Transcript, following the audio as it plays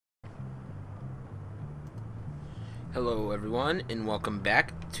Hello everyone, and welcome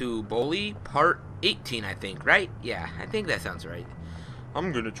back to Bully Part 18, I think, right? Yeah, I think that sounds right.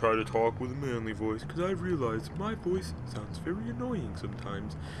 I'm gonna try to talk with a manly voice, because I realize my voice sounds very annoying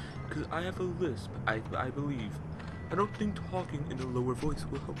sometimes, because I have a lisp, I believe. I don't think talking in a lower voice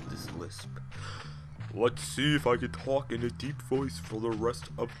will help this lisp. Let's see if I can talk in a deep voice for the rest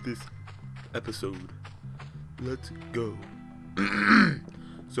of this episode. Let's go.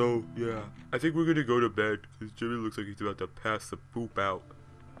 So, yeah, I think we're gonna go to bed, because Jimmy looks like he's about to pass the poop out.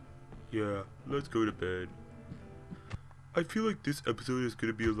 Yeah, let's go to bed. I feel like this episode is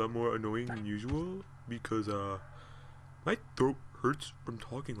gonna be a lot more annoying than usual, because, my throat hurts from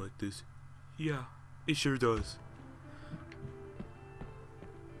talking like this. Yeah, it sure does.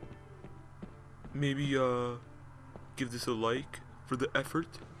 Maybe, give this a like for the effort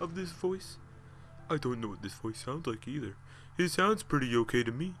of this voice. I don't know what this voice sounds like either. It sounds pretty okay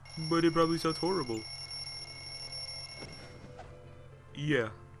to me, but it probably sounds horrible. Yeah,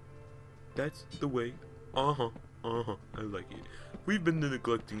 that's the way. I like it. We've been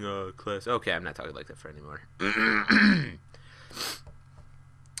neglecting class. Okay, I'm not talking like that for anymore.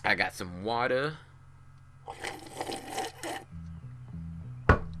 I got some water.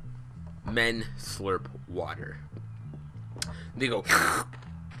 Men slurp water. They go.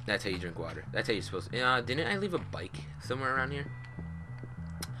 That's how you drink water. That's how you're supposed to. Didn't I leave a bike somewhere around here?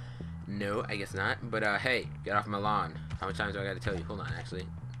 No, I guess not. But, hey, get off my lawn. How much times do I gotta tell you? Hold on, actually.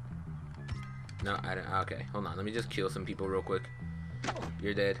 No, I don't. Okay, hold on. Let me just kill some people real quick.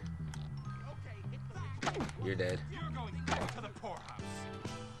 You're dead. You're dead.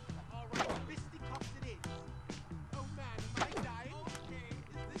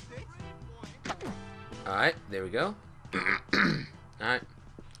 Alright, there we go. Alright.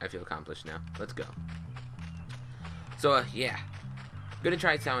 I feel accomplished now. Let's go. So, yeah. Gonna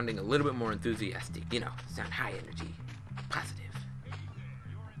try sounding a little bit more enthusiastic. You know, sound high energy. Positive.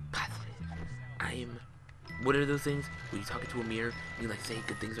 I'm... What are those things? When you talk into a mirror and you, like, say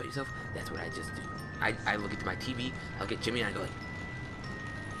good things about yourself? That's what I just do. I look into my TV, I look at Jimmy, and I go like...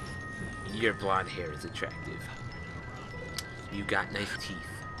 Your blonde hair is attractive. You got nice teeth.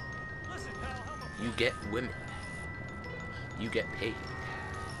 You get women. You get paid.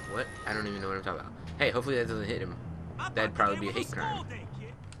 What? I don't even know what I'm talking about. Hey, hopefully that doesn't hit him. That'd probably be a hate crime.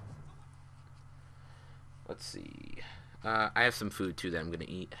 Let's see. I have some food too that I'm gonna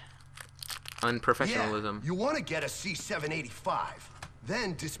eat. Unprofessionalism. Yeah, you want to get a C785,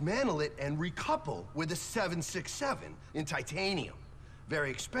 then dismantle it and recouple with a 767 in titanium.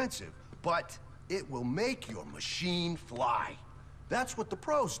 Very expensive, but it will make your machine fly. That's what the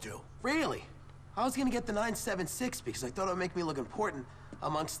pros do. Really? I was gonna get the 976 because I thought it would make me look important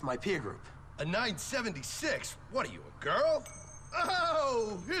amongst my peer group. A 976? What are you, a girl?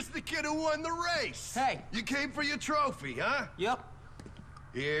 Oh, here's the kid who won the race. Hey. You came for your trophy, huh? Yep.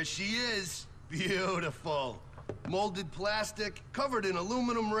 Here she is. Beautiful. Molded plastic, covered in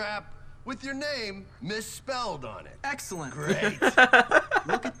aluminum wrap, with your name misspelled on it. Excellent. Great.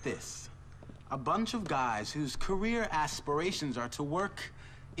 Look at this. A bunch of guys whose career aspirations are to work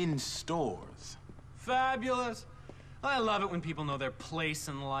in stores. Fabulous. I love it when people know their place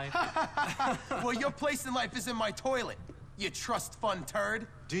in life. Well, your place in life isn't my toilet, you trust fund turd.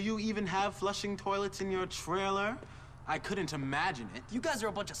 Do you even have flushing toilets in your trailer? I couldn't imagine it. You guys are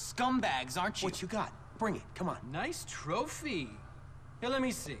a bunch of scumbags, aren't you? What you got? Bring it, come on. Nice trophy. Here, let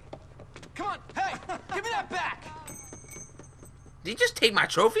me see. Come on, hey, give me that back! Did you just take my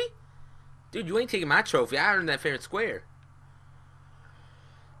trophy? Dude, you ain't taking my trophy. I earned that fair and square.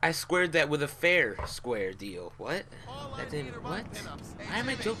 I squared that with a fair square deal. What? That didn't... What? Why are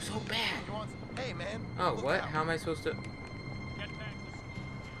my jokes so bad? Hey, man. Oh, what? How am I supposed to...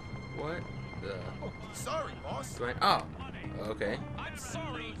 What the... Sorry, boss. Do I... Oh. Okay.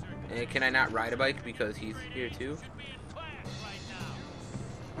 And can I not ride a bike because he's here too?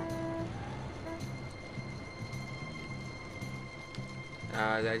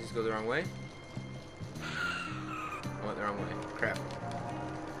 Did I just go the wrong way? I went the wrong way. Crap.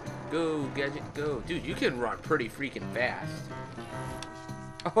 Go, Gadget, go. Dude, you can run pretty freaking fast.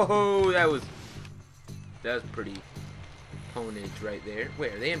 Oh, that was pretty ponage right there.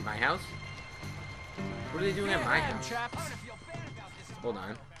 Wait, are they in my house? What are they doing at my house? Hold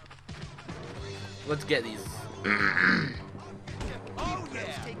on. Let's get these.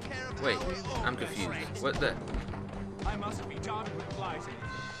 Wait, I'm confused. What the? I must be dotted with flies.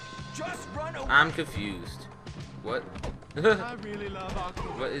 Just run away! I'm confused. What? I really love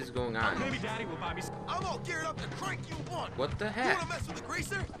Aqua. What is going on? Maybe Daddy will buy me some. I'm all geared up to crank you one. What the You heck? wanna mess with the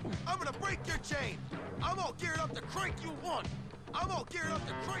greaser? I'm gonna break your chain. I'm all geared up to crank you one. I'm all geared up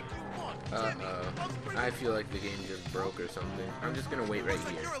to crank you one. Uh-oh. I feel like the game just broke or something. I'm just gonna wait right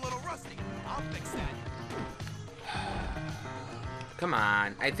here. You're a little rusty. I'll fix that. Come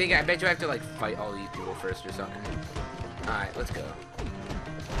on. I bet you I have to like fight all these people first or something. Alright, let's go.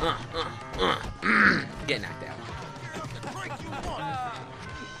 Get knocked out.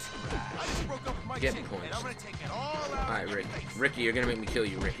 Get punched. Alright, Ricky, you're gonna make me kill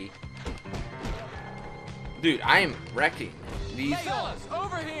you, Ricky. Dude, I am wrecking these. Hey, fellas,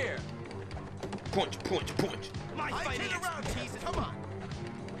 over here. Punch, punch, punch. Come on.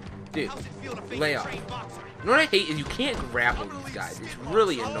 Dude, How's it feel to face lay a off. trained boxer? You know what I hate is you can't grapple these guys. It's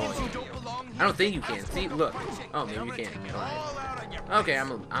really annoying. I don't think you can. See, look. Oh, maybe you can. Alright. Okay,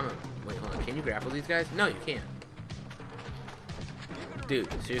 wait, hold on. Can you grapple these guys? No, you can't.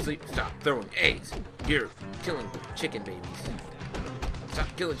 Dude, seriously? Stop throwing eggs. You're killing chicken babies. Stop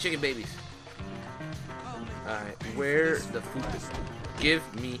killing chicken babies. Alright, where the food is? Give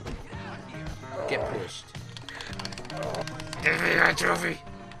me. Get pushed. Give me that trophy.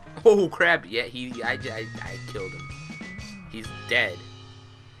 Oh crap! Yeah, I killed him. He's dead.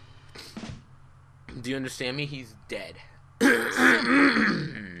 Do you understand me? He's dead.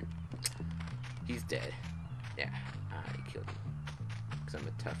 He's dead. Yeah, I killed him. Cause I'm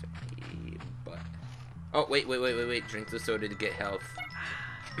a tough but. Oh wait! Drink the soda to get health.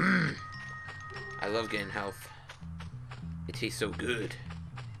 I love getting health. It tastes so good.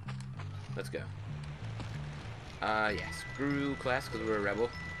 Let's go. Yeah, screw class because we're a rebel.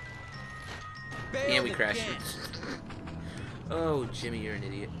 And we crashed. Oh, Jimmy, you're an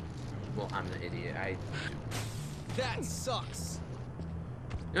idiot. Well, I'm the idiot. That sucks.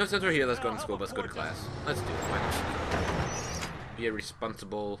 You know, since we're here, let's go on the school bus, go to class. Let's do it. Why not? Be a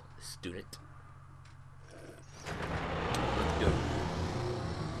responsible student. Let's do it.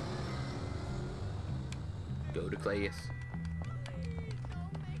 Go to class.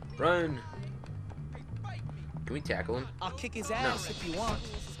 Run. Can we tackle him? I'll kick his ass if you want.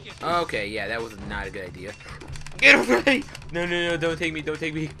 Okay, yeah, that was not a good idea. Get away! No, don't take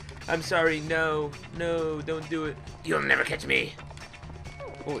me. I'm sorry, no, don't do it. You'll never catch me.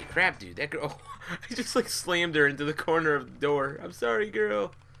 Holy crap, dude, that girl, I just like slammed her into the corner of the door. I'm sorry,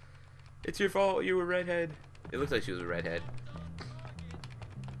 girl. It's your fault, you were a redhead. It looks like she was a redhead.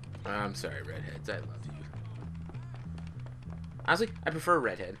 I'm sorry, redheads, I love you. Honestly, I prefer a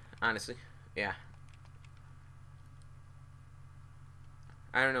redhead, honestly, yeah.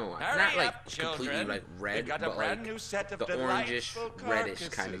 I don't know, not like completely like red, but like the orangish, reddish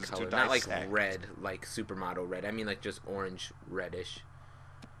kind of color. Not like red, like supermodel red. I mean like just orange, reddish,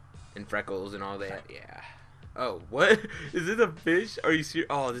 and freckles and all that. Yeah. Oh, what? Is this a fish? Are you serious?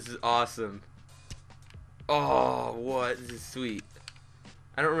 Oh, this is awesome. Oh, what? This is sweet.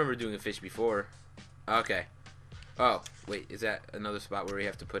 I don't remember doing a fish before. Okay. Oh, wait, is that another spot where we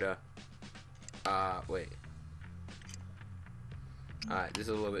have to put a? Wait. Alright, this is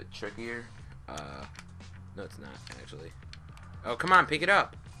a little bit trickier. No, it's not, actually. Oh, come on, pick it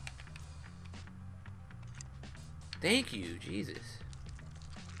up. Thank you, Jesus.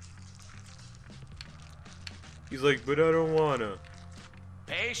 He's like, but I don't wanna.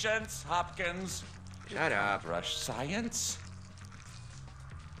 Patience, Hopkins. Shut up. Brush science.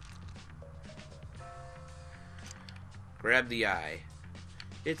 Grab the eye.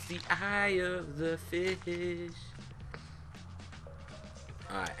 It's the eye of the fish.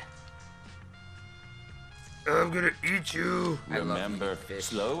 Alright. I'm gonna eat you. Remember,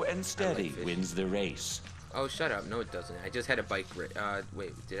 slow and steady wins the race. Oh, shut up. No, it doesn't. I just had a bike race.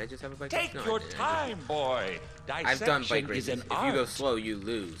 Wait, did I just have a bike race? Take No, your I didn't. time, boy. I've done bike Dissection races. is an If you go art. slow, you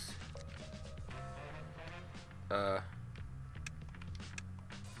lose.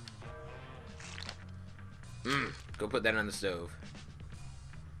 Go put that on the stove.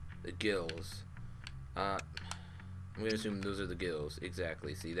 The gills. I'm gonna assume those are the gills.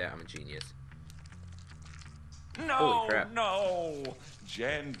 Exactly. See that? I'm a genius. No, Holy crap. no.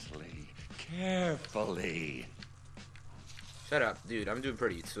 Gently, carefully. Shut up, dude. I'm doing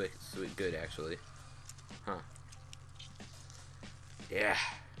pretty sweet, good actually. Huh? Yeah.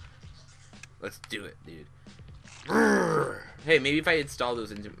 Let's do it, dude. Hey, maybe if I install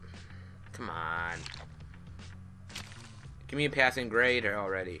those into. Come on. Give me a passing grade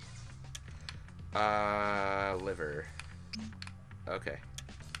already. Liver. Okay.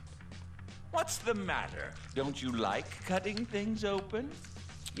 What's the matter? Don't you like cutting things open?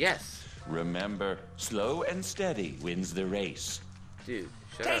 Yes. Remember, slow and steady wins the race. Dude,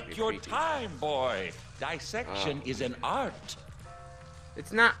 shut up. Take You're your creepy. time, boy. Dissection is an art.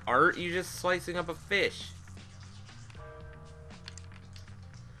 It's not art. You're just slicing up a fish.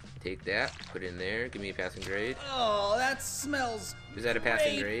 Take that. Put it in there. Give me a passing grade. Oh, that smells. Is that a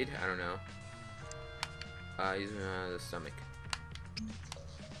passing great. grade? I don't know. Using the stomach.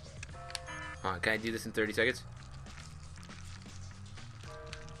 Can I do this in 30 seconds?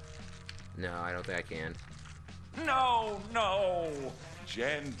 No, I don't think I can. No, no.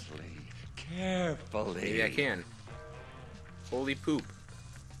 Gently, carefully. Maybe I can. Holy poop.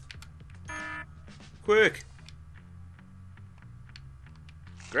 Quick!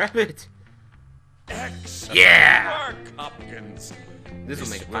 Grab it! Excellent Yeah! work, Hopkins. This will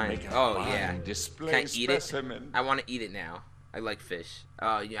make it will fine. make a Oh, fine yeah. display Can I eat it? specimen. I want to eat it now. I like fish.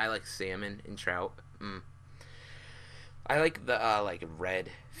 Oh, yeah, I like salmon and trout. I like the, like,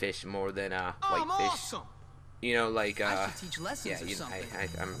 red fish more than, white I'm fish. awesome. You know, like, I should teach lessons yeah, or you, something.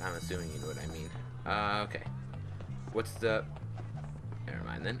 I'm assuming you know what I mean. Okay. What's the... Never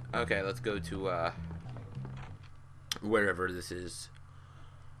mind then. Okay, let's go to, wherever this is.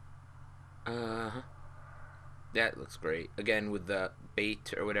 That looks great. Again, with the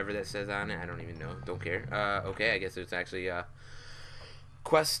bait or whatever that says on it. I don't even know. Don't care. Okay, I guess it's actually a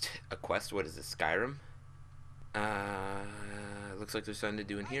quest. A quest? What is this? Skyrim? Looks like there's something to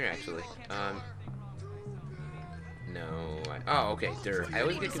do in here, actually. No. Oh, okay. Dirt. I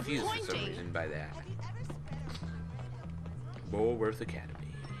always get confused for some reason by that. Bullworth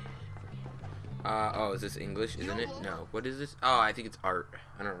Academy. Oh, is this English? Isn't it? No. What is this? Oh, I think it's art.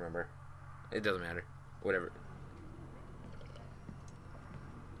 I don't remember. It doesn't matter. Whatever.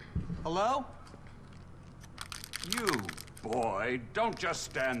 Hello? You, boy, don't just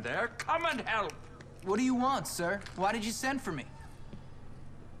stand there. Come and help. What do you want, sir? Why did you send for me?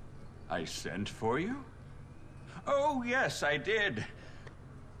 I sent for you? Oh, yes, I did.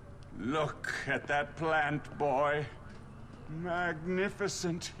 Look at that plant, boy.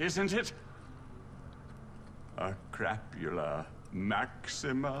 Magnificent, isn't it? A crapula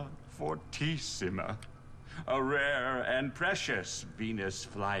maxima fortissima. A rare and precious Venus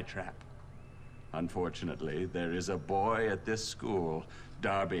flytrap. Unfortunately, there is a boy at this school,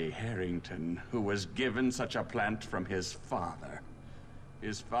 Darby Harrington, who was given such a plant from his father.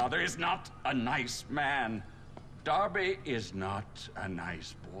 His father is not a nice man. Darby is not a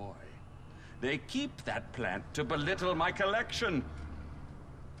nice boy. They keep that plant to belittle my collection.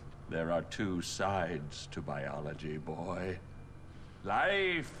 There are two sides to biology, boy.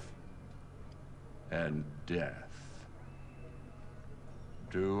 Life and death.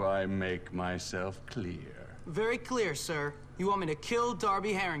 Do I make myself clear? Very clear, sir. You want me to kill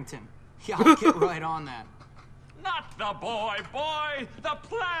Darby Harrington? Yeah, I'll get right on that. Not the boy, boy! The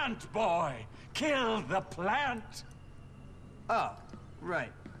plant, boy! Kill the plant! Oh,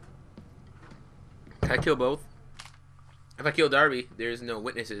 right. Can I kill both? If I kill Darby, there's no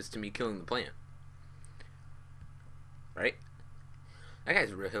witnesses to me killing the plant. Right? That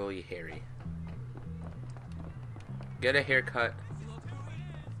guy's really hairy. Get a haircut.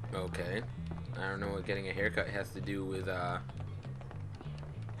 Okay. I don't know what getting a haircut has to do with, I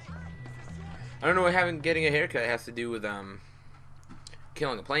don't know what getting a haircut has to do with,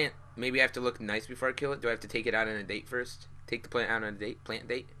 killing a plant. Maybe I have to look nice before I kill it. Do I have to take it out on a date first? Take the plant out on a date? Plant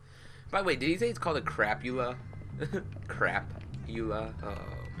date? By the way, did he say it's called a crapula? Crapula? Oh,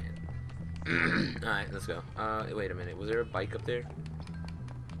 man. Alright, let's go. Wait a minute. Was there a bike up there?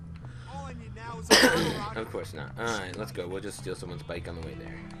 Of course not. Alright, let's go. We'll just steal someone's bike on the way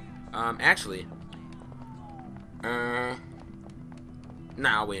there. Actually, nah,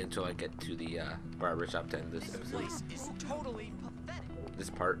 I'll wait until I get to the, barber shop to end this episode. Is totally pathetic. This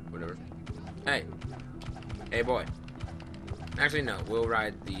part, whatever. Hey. Hey, boy. Actually, no. We'll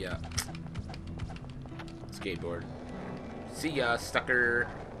ride the, skateboard. See ya, sucker.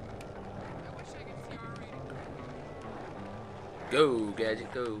 Go,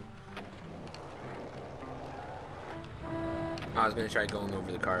 Gadget, go. I was gonna try going over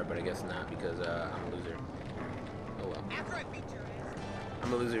the car, but I guess not because I'm a loser. Oh well.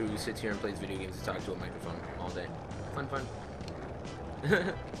 I'm a loser who sits here and plays video games and talks to a microphone all day. Fun, fun.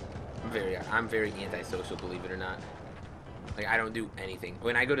 I'm very antisocial, believe it or not. Like, I don't do anything.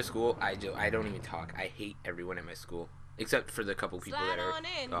 When I go to school, I don't even talk. I hate everyone at my school, except for the couple people that are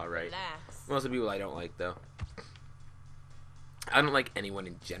alright. Most of the people I don't like, though. I don't like anyone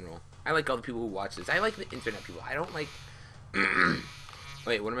in general. I like all the people who watch this. I like the internet people. I don't like...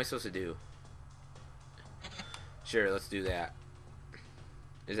 Wait, what am I supposed to do? Sure, let's do that.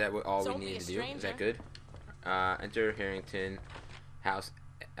 Is that what all we need to do? Is that good? Enter Harrington house,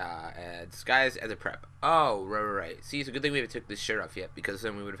 disguised as a prep. Oh, right. See, it's a good thing we haven't took this shirt off yet, because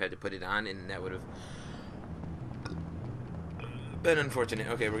then we would have had to put it on, and that would have been unfortunate.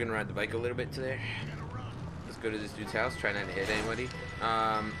 Okay, we're gonna ride the bike a little bit to there. Let's go to this dude's house. Try not to hit anybody.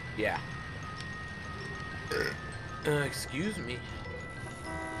 Yeah. Excuse me.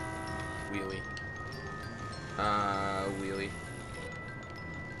 Wheelie. Wheelie.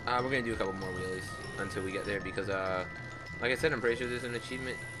 We're gonna do a couple more wheelies until we get there because, like I said, I'm pretty sure there's an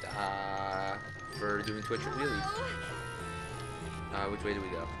achievement, for doing Twitch wheelies. Which way do we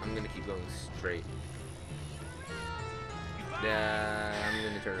go? I'm gonna keep going straight. I'm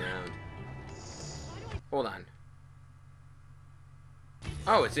gonna turn around. Hold on.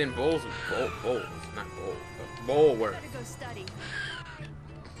 Oh, it's in Bowls, not Bowl, but Bulwark. Better go study.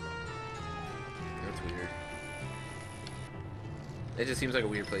 That's weird. It just seems like a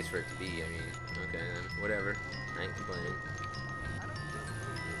weird place for it to be. I mean, okay, then, whatever. I ain't complaining.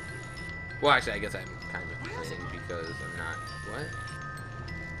 Well, actually, I guess I'm kind of complaining because I'm not. What?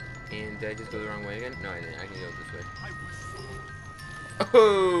 And did I just go the wrong way again? No, I didn't. I can go this way.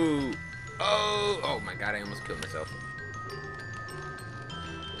 Oh! Oh! Oh my god, I almost killed myself.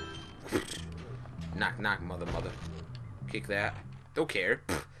 Knock, knock, mother. Kick that. Don't care.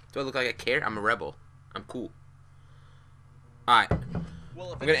 Do I look like I care? I'm a rebel. I'm cool. Alright.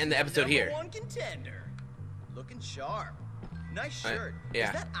 Well, I'm gonna end the episode here. One contender. Looking sharp. Nice shirt. Yeah.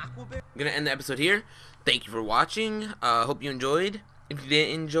 Is that Aquabear? I'm gonna end the episode here. Thank you for watching. Hope you enjoyed. If you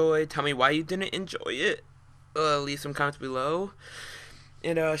didn't enjoy, tell me why you didn't enjoy it. Leave some comments below.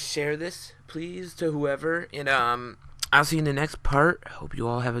 And share this, please, to whoever. And I'll see you in the next part. Hope you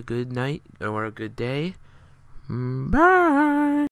all have a good night or a good day. Bye.